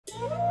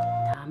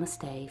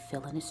Namaste,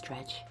 feeling a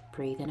stretch.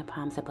 Breathe in the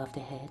palms above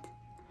the head.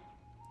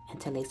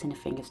 Interlacing the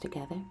fingers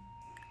together.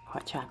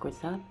 Heart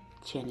chakra's up,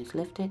 chin is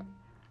lifted.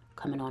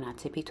 Coming on our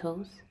tippy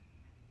toes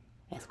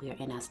as we are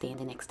in our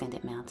standing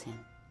extended mountain.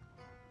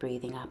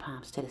 Breathing our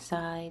palms to the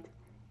side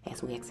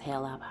as we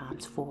exhale our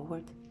palms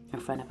forward in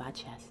front of our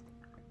chest.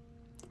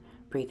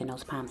 Breathing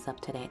those palms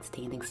up to that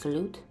standing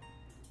salute.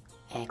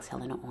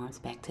 Exhaling the arms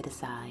back to the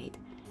side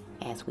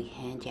as we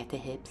hinge at the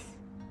hips.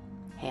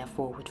 Half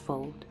forward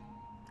fold.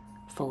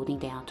 Folding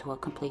down to a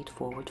complete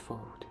forward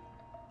fold.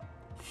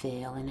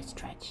 Feeling a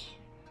stretch.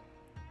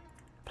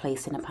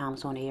 Placing the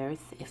palms on the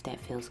earth if that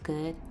feels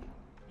good.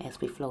 As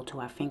we flow to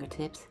our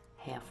fingertips,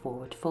 half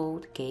forward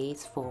fold,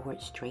 gaze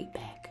forward, straight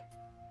back.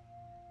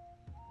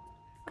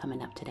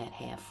 Coming up to that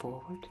half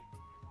forward.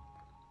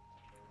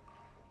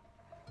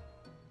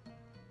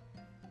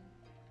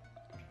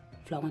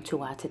 Flowing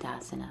to our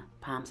Tadasana,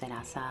 palms at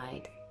our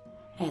side.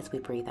 As we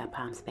breathe our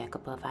palms back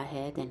above our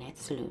head in that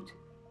salute.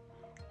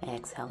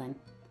 Exhaling,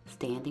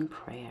 standing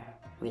prayer,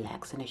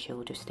 relaxing the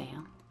shoulders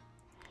down.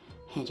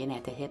 Hinging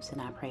at the hips in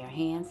our prayer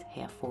hands,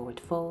 half forward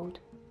fold.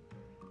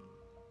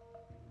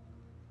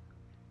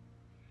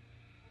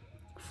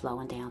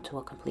 Flowing down to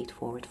a complete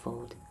forward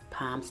fold.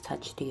 Palms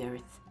touch the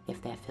earth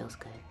if that feels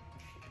good.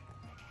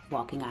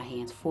 Walking our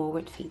hands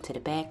forward, feet to the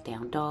back,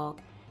 down dog.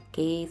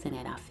 Gazing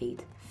at our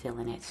feet,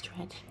 feeling that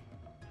stretch.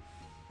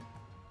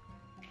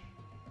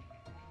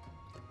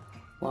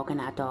 Walking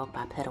our dog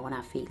by pedaling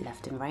our feet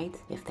left and right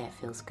if that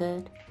feels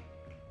good.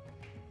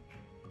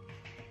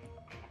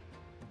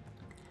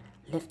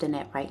 Lifting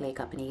that right leg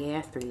up in the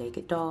air,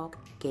 three-legged dog.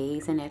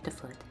 Gazing at the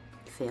foot,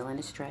 feeling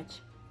the stretch.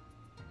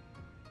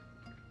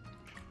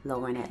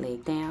 Lowering that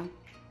leg down.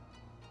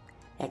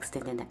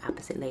 Extending the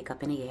opposite leg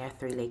up in the air,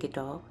 three-legged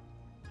dog.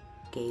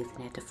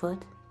 Gazing at the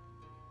foot,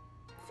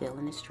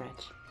 feeling the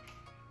stretch.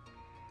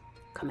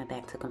 Coming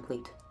back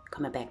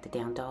to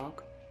down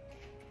dog.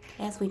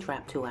 As we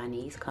drop to our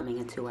knees, coming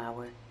into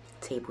our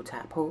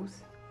tabletop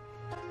pose.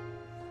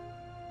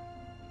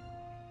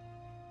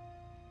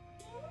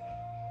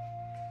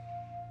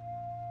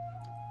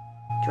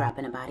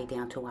 Dropping the body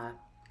down to our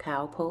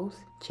cow pose,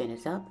 chin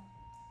is up,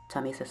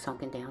 tummies are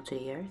sunken down to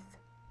the earth.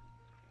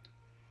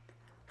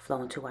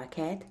 Flowing to our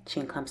cat,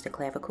 chin comes to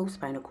clavicle,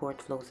 spinal cord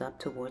flows up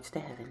towards the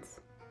heavens.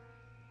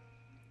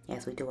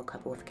 As we do a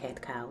couple of cat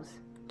cows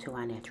to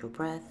our natural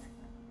breath.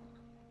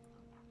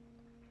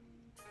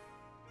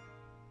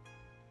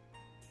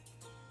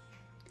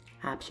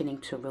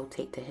 Optioning to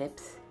rotate the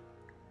hips,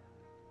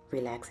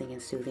 relaxing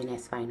and soothing that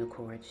spinal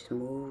cord, just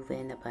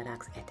moving the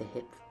buttocks at the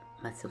hip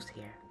muscles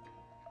here,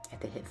 at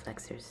the hip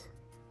flexors.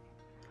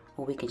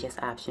 Or we can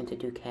just option to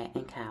do cat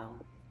and cow,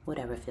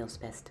 whatever feels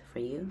best for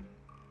you.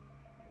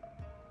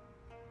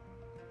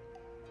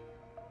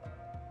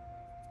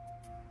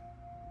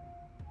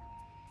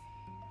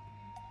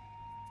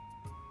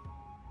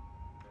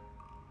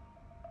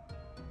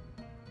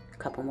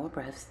 Couple more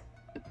breaths.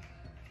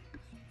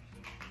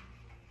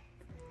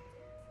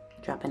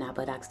 Dropping our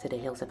buttocks to the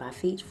heels of our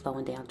feet,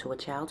 flowing down to a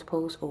child's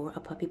pose or a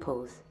puppy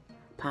pose.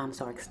 Palms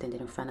are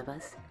extended in front of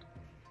us.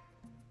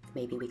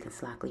 Maybe we can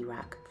slightly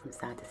rock from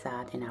side to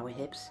side in our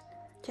hips,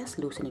 just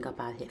loosening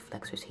up our hip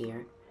flexors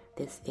here.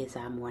 This is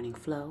our morning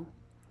flow.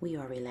 We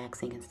are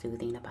relaxing and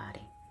soothing the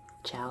body.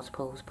 Child's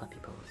pose, puppy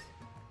pose.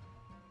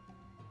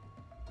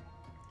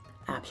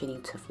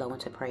 Optioning to flow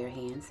into prayer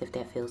hands if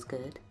that feels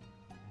good.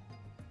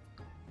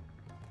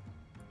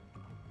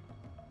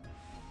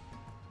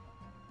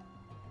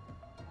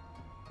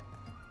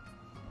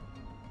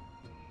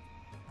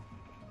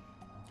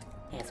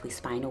 As we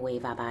spinal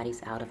wave our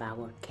bodies out of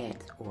our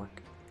cat or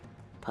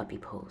puppy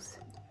pose.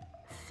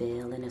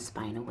 Feeling a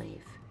spinal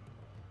wave.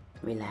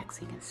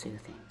 Relaxing and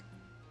soothing.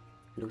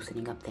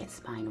 Loosening up that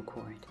spinal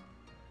cord.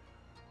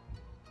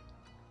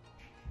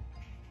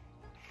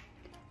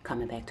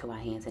 Coming back to our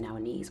hands and our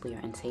knees, we are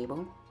in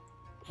table.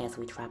 As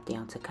we drop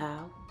down to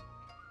cow.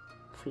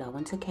 Flow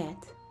into cat.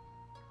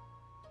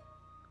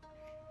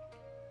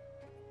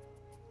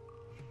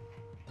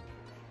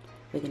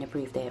 We're going to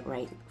breathe that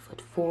right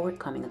foot forward,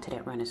 coming into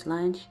that runner's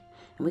lunge.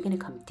 And we're going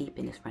to come deep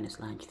in this runner's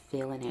lunge,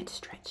 feeling that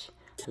stretch.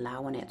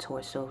 Allowing that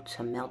torso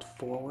to melt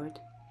forward.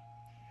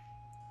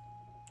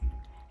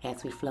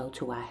 As we flow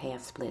to our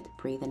half split,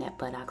 breathing that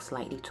buttock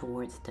slightly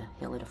towards the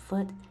heel of the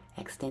foot,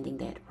 extending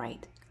that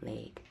right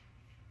leg.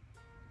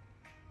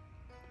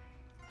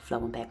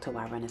 Flowing back to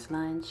our runner's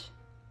lunge.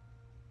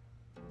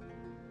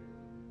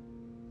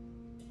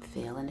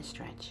 Feeling the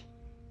stretch.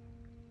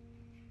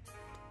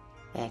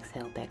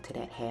 Exhale back to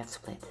that half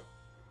split.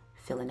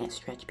 Feeling that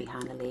stretch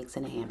behind the legs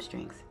and the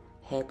hamstrings.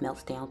 Head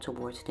melts down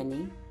towards the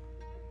knee.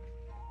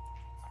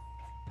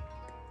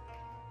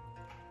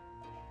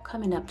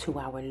 Coming up to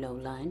our low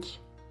lunge.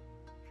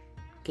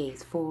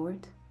 Gaze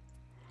forward.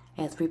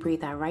 As we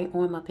breathe our right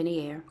arm up in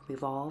the air,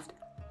 revolved,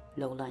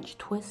 low lunge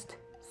twist.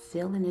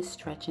 Feeling this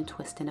stretch and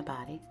twist in the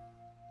body.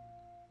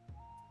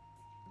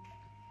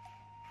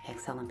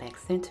 Exhaling back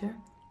center.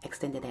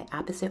 Extended that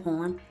opposite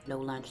arm, low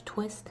lunge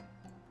twist.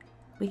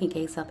 We can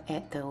gaze up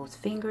at those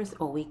fingers,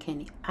 or we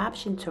can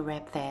option to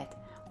wrap that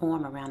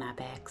arm around our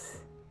backs,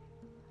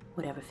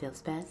 whatever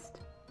feels best.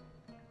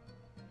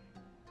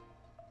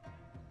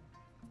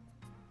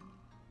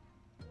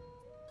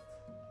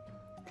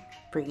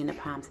 Bringing the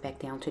palms back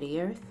down to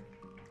the earth,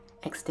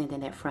 extending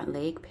that front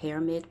leg,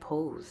 pyramid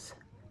pose.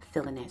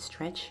 Feeling that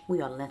stretch,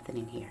 we are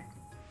lengthening here.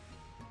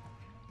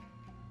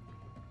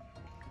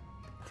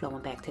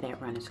 Flowing back to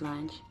that runner's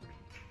lunge.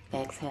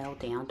 Exhale,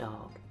 down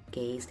dog.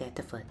 Gaze at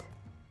the foot.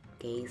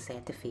 Gaze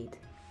at the feet.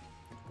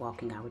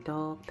 Walking our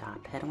dog,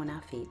 dog pedaling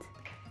our feet.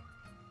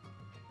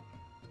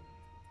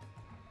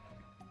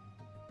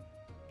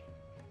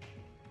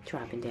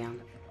 Dropping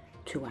down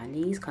to our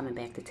knees, coming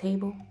back to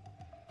table.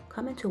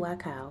 Coming to our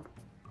cow.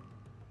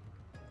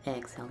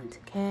 Exhale into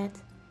cat.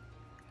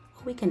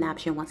 Or we can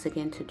option once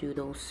again to do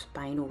those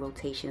spinal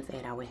rotations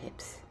at our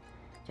hips.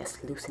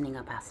 Just loosening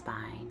up our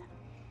spine.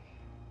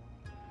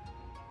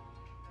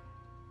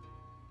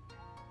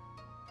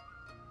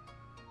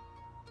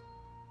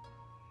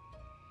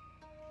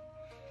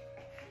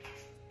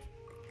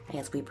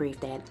 As we breathe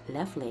that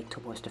left leg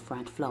towards the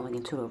front, flowing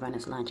into a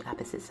runner's lunge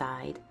opposite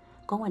side,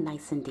 going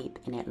nice and deep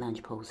in that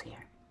lunge pose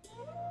here.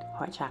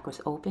 Heart chakra's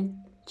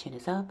open, chin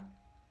is up.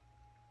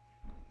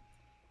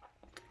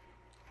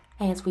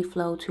 As we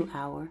flow to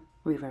our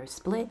reverse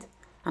split,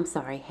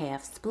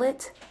 half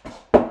split.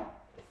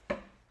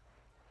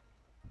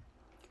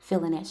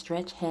 Feeling that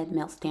stretch, head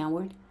melts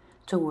downward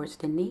towards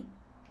the knee.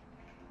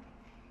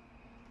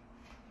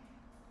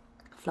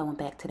 Flowing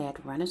back to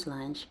that runner's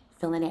lunge,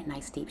 feeling that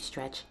nice deep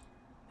stretch.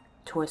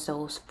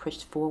 Torso's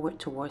pushed forward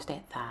towards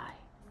that thigh.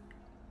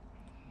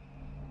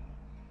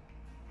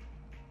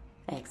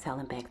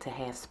 Exhaling back to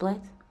half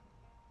split.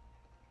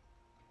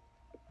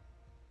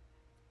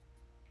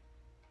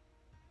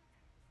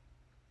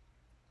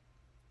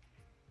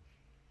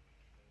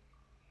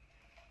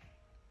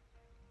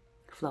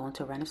 Flowing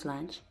to runner's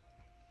lunge.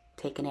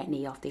 Taking that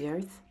knee off the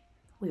earth.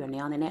 We are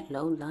now in that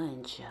low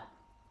lunge.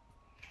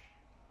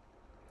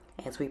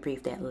 As we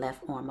breathe that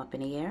left arm up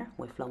in the air,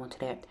 we're flowing to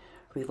that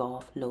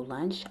revolve low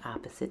lunge,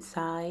 opposite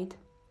side.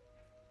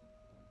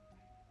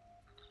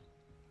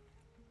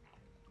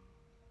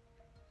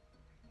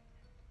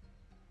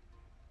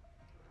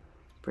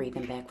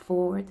 Breathing back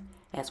forward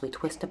as we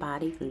twist the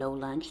body, low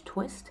lunge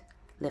twist,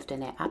 lifting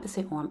that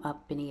opposite arm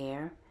up in the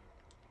air,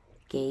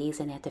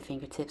 gazing at the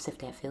fingertips if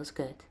that feels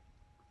good.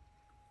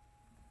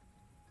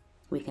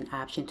 We can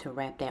option to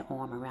wrap that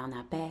arm around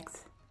our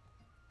backs.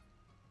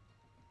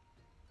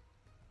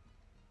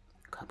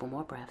 A couple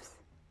more breaths.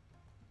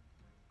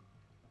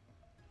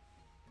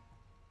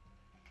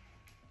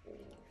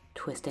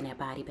 Twisting that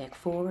body back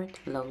forward,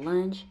 low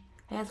lunge,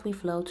 as we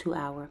flow to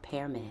our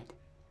pyramid.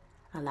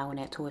 Allowing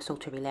that torso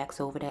to relax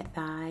over that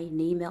thigh,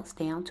 knee melts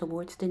down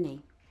towards the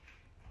knee.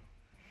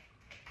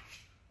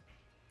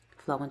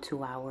 Flowing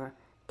to our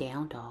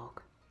down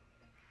dog.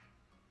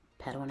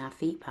 Pedaling our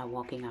feet by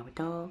walking our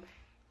dog.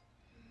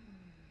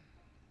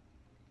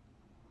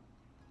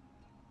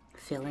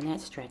 Feeling that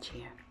stretch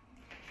here.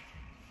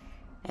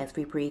 As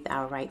we breathe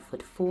our right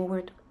foot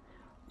forward,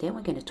 then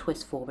we're going to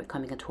twist forward,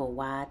 coming into a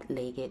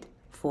wide-legged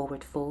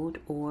forward fold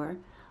or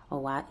a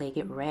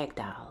wide-legged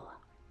ragdoll.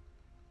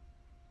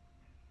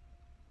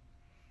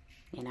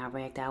 In our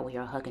ragdoll, we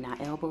are hugging our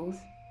elbows.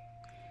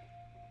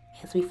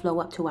 As we flow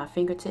up to our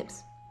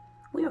fingertips,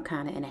 we are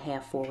kind of in a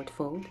half forward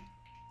fold.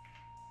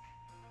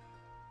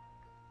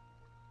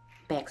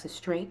 Backs are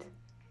straight.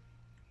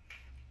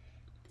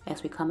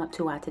 As we come up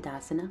to our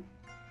Tadasana,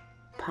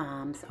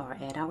 palms are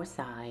at our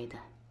side.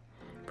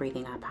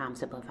 Breathing our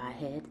palms above our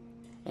head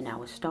in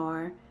our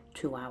star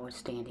to our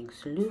standing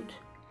salute.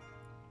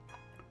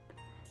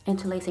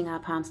 Interlacing our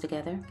palms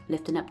together,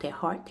 lifting up that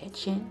heart, that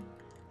chin,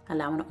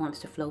 allowing the arms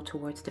to flow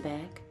towards the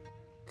back,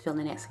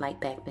 feeling that slight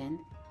back bend.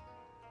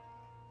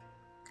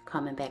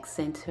 Coming back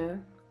center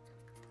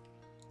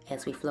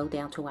as we flow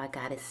down to our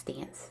goddess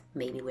stance.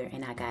 Maybe we're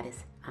in our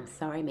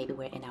maybe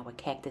we're in our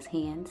cactus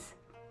hands.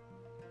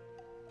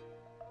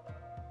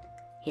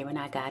 Here in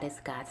our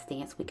goddess God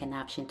stance, we can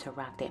option to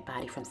rock that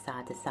body from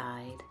side to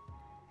side,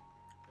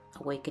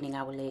 awakening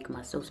our leg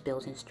muscles,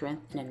 building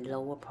strength in the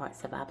lower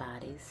parts of our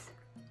bodies.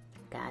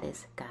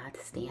 Goddess God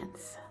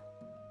stance.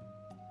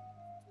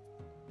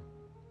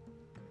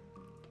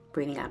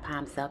 Bringing our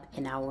palms up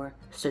in our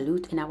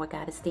salute in our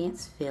goddess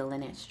stance,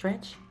 feeling that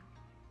stretch.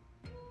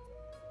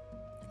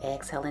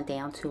 Exhaling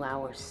down to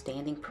our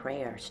standing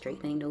prayer,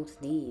 straightening those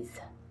knees.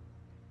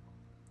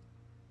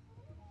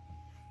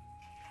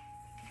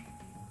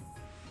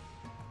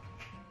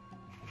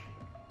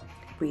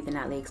 Breathing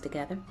our legs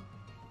together,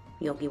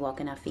 yogi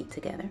walking our feet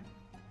together,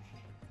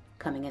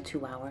 coming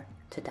into our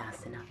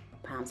Tadasana.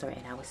 Palms are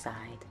at our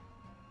side.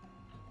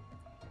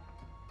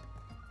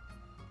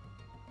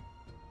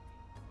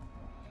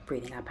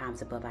 Breathing our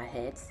palms above our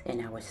heads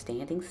in our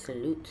standing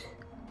salute.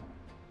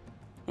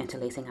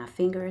 Interlacing our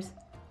fingers,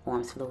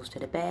 arms flows to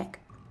the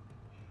back.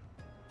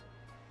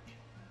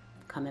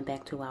 Coming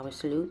back to our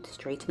salute,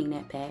 straightening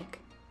that back.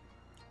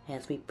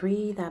 As we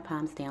breathe our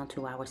palms down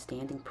to our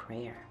standing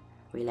prayer.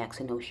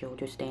 Relaxing those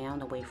shoulders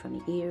down away from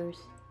the ears.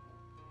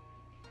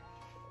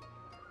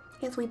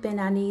 As we bend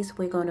our knees,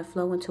 we're going to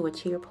flow into a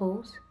chair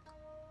pose,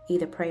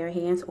 either prayer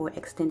hands or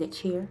extended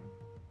chair,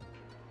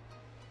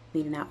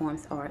 meaning our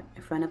arms are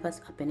in front of us,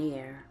 up in the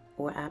air,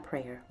 or our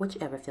prayer,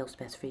 whichever feels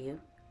best for you.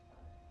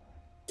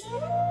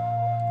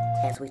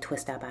 As we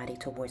twist our body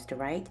towards the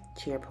right,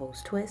 chair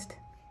pose twist,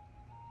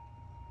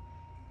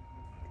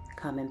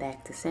 coming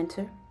back to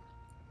center,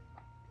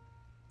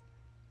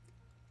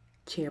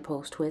 chair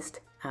pose twist,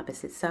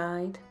 opposite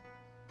side,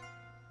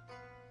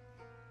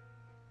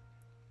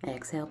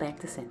 exhale back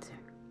to center.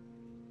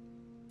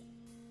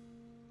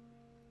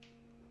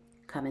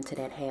 Come into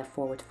that half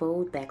forward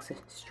fold, back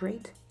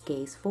straight,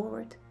 gaze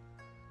forward.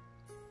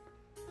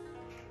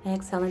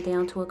 Exhaling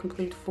down to a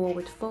complete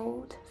forward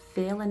fold,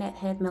 feeling that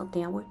head melt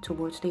downward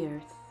towards the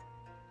earth.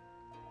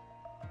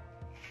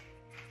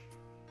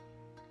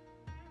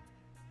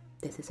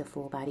 This is a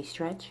full body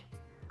stretch.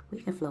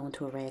 We can flow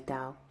into a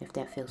ragdoll if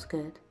that feels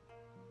good.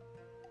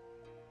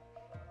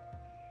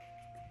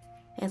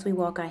 As we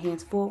walk our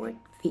hands forward,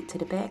 feet to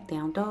the back,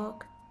 down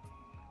dog.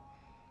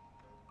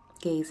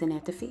 Gazing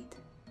at the feet.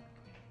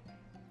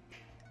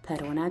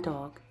 Pedaling our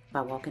dog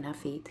by walking our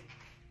feet.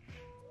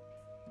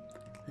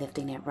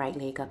 Lifting that right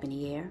leg up in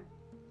the air.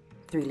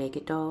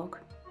 Three-legged dog.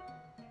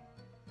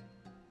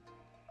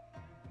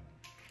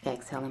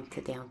 Exhaling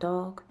to down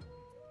dog.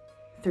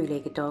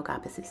 Three-legged dog,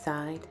 opposite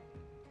side.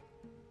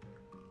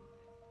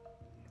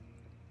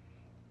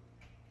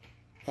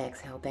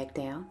 Exhale back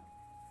down.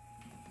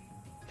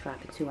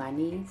 Dropping to our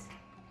knees.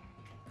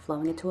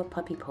 Flowing into a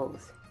puppy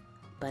pose.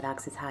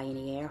 Buttocks is high in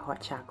the air,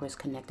 heart chakra is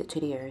connected to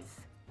the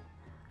earth.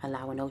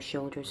 Allowing those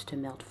shoulders to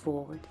melt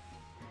forward.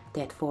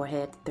 That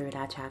forehead, third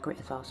eye chakra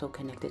is also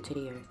connected to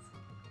the earth.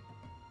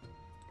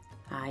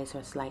 Eyes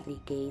are slightly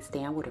gazed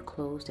downward or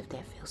closed if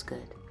that feels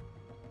good.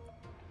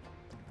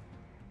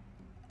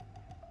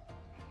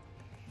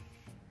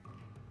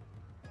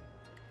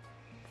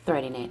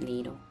 Threading that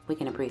needle, we're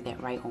going to breathe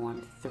that right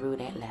arm through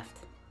that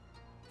left,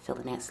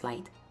 feeling that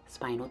slight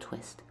spinal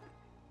twist.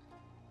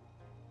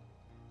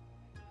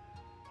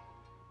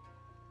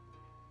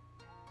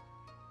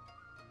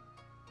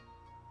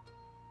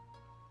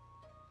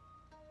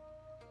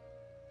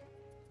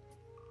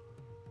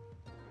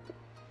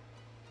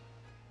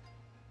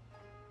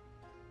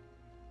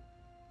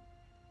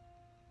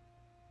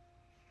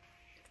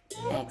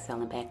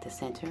 Exhaling back to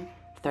center,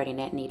 threading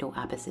that needle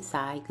opposite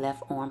side,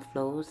 left arm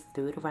flows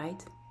through the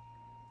right.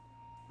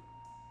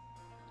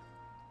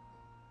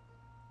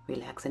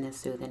 Relaxing and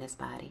soothing his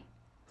body,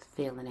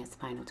 feeling that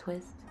spinal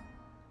twist.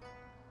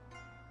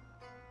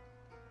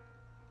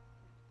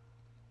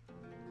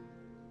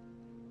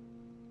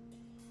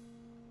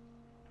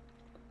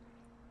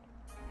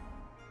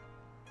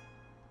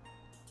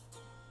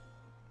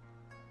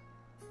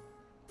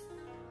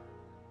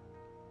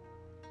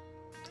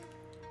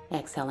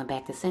 Exhaling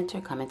back to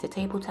center, coming to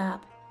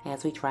tabletop.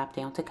 As we drop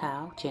down to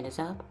cow, chin is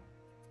up.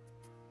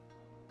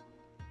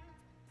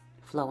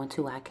 Flow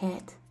into our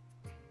cat.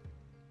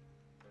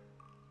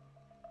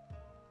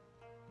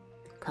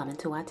 Coming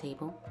to our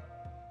table.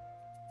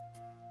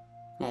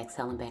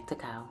 Exhaling back to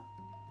cow.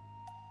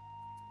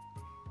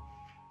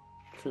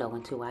 Flow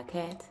into our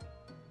cat.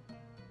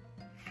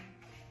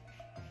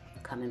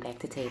 Coming back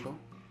to table.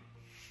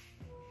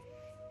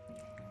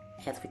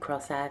 As we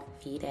cross our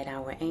feet at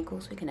our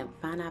ankles, we can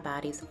find our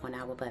bodies on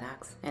our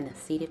buttocks in a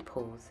seated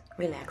pose.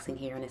 Relaxing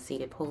here in a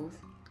seated pose.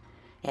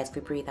 As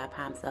we breathe our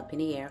palms up in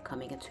the air,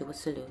 coming into a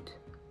salute.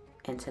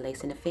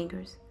 Interlacing the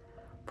fingers,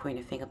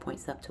 pointing finger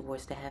points up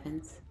towards the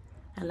heavens,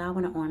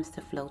 allowing the arms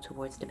to flow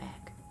towards the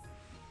back.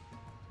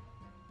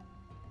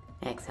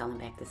 Exhaling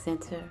back to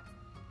center,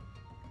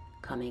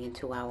 coming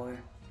into our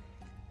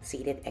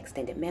seated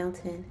extended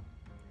mountain,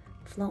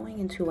 flowing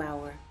into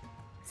our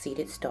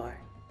seated star.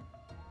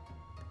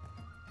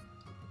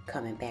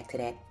 Coming back to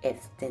that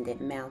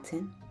extended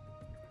mountain,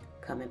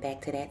 coming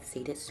back to that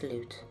seated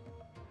salute.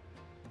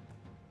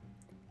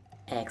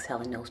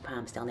 Exhaling those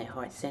palms down that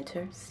heart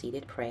center,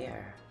 seated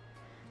prayer.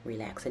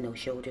 Relaxing those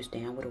shoulders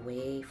downward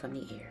away from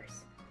the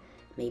ears.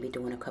 Maybe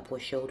doing a couple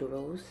of shoulder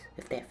rolls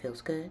if that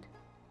feels good.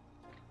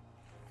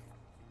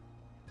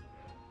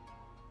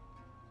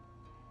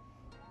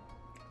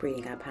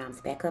 Bringing our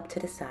palms back up to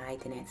the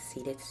side in that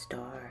seated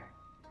star.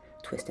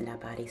 Twisting our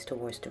bodies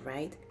towards the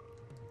right.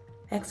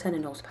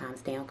 Exhaling those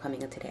palms down,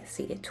 coming into that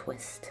seated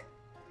twist.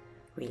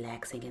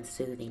 Relaxing and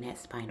soothing that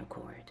spinal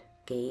cord.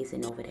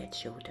 Gazing over that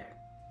shoulder.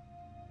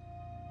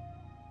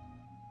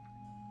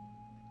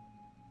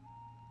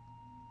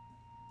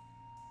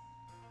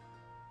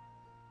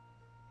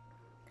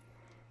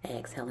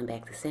 Exhaling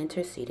back to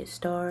center, seated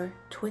star.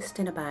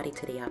 Twisting the body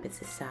to the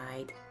opposite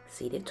side,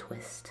 seated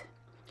twist.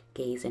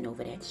 Gazing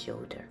over that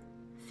shoulder.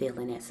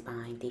 Feeling that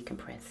spine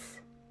decompress.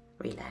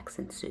 Relax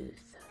and soothe.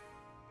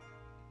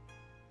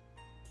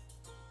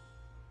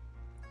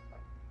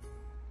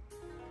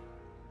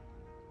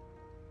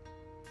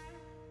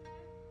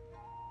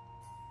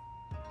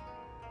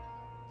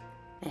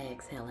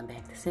 Exhaling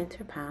back to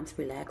center, palms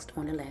relaxed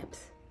on the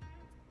laps.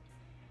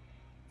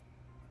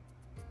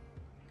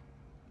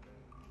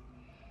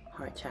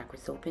 Heart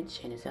chakra's open,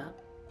 chin is up.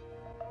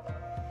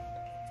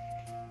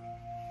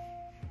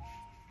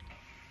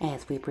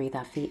 As we breathe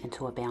our feet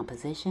into a bound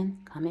position,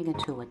 coming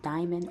into a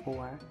diamond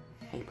or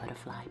a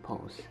butterfly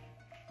pose.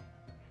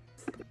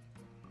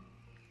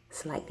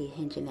 Slightly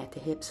hinging at the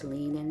hips,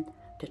 leaning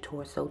the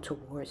torso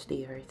towards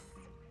the earth.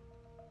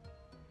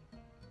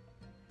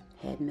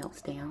 Head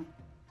melts down.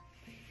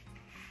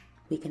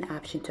 We can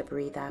option to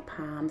breathe our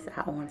palms,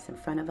 our arms in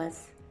front of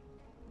us,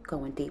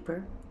 going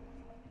deeper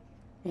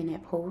in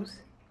that pose.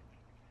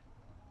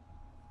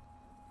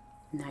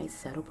 Nice,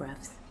 subtle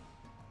breaths.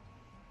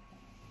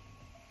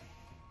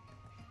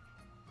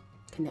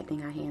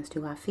 Connecting our hands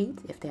to our feet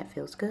if that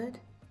feels good.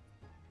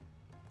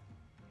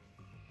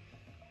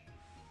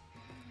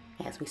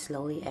 As we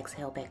slowly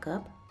exhale back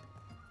up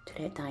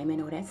to that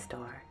diamond or that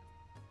star.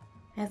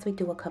 As we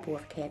do a couple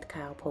of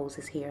cat-cow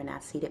poses here in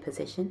our seated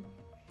position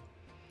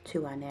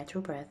to our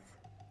natural breath.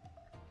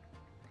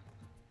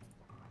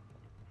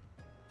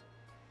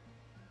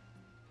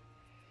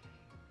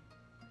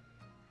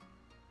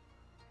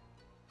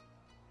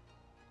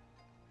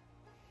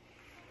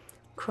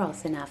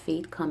 Crossing our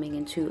feet, coming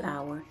into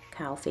our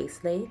cow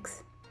face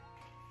legs.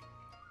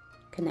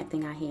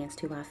 Connecting our hands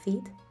to our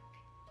feet.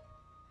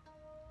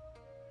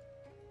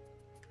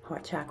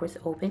 Heart chakras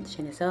open,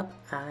 chin is up,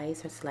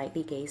 eyes are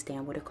slightly gazed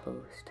downward or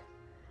closed.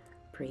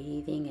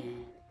 Breathing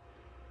in.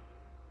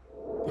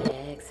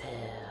 Exhale.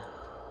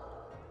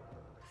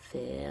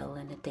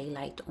 Feeling the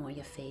daylight on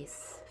your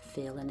face,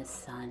 feeling the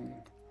sun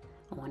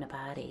on the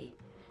body.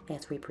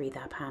 As we breathe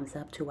our palms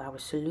up to our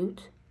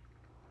salute.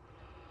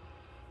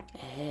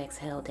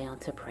 Exhale down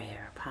to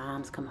prayer.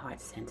 Palms come heart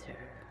center.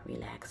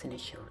 Relaxing the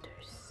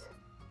shoulders.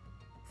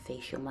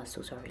 Facial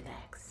muscles are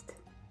relaxed.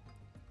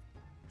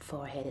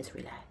 Forehead is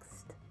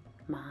relaxed.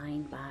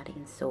 Mind, body,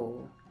 and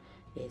soul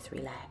is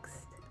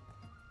relaxed.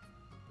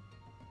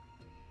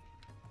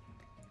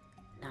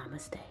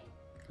 Namaste.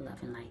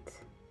 Love and light.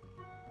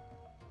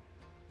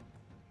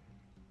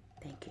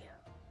 Thank you.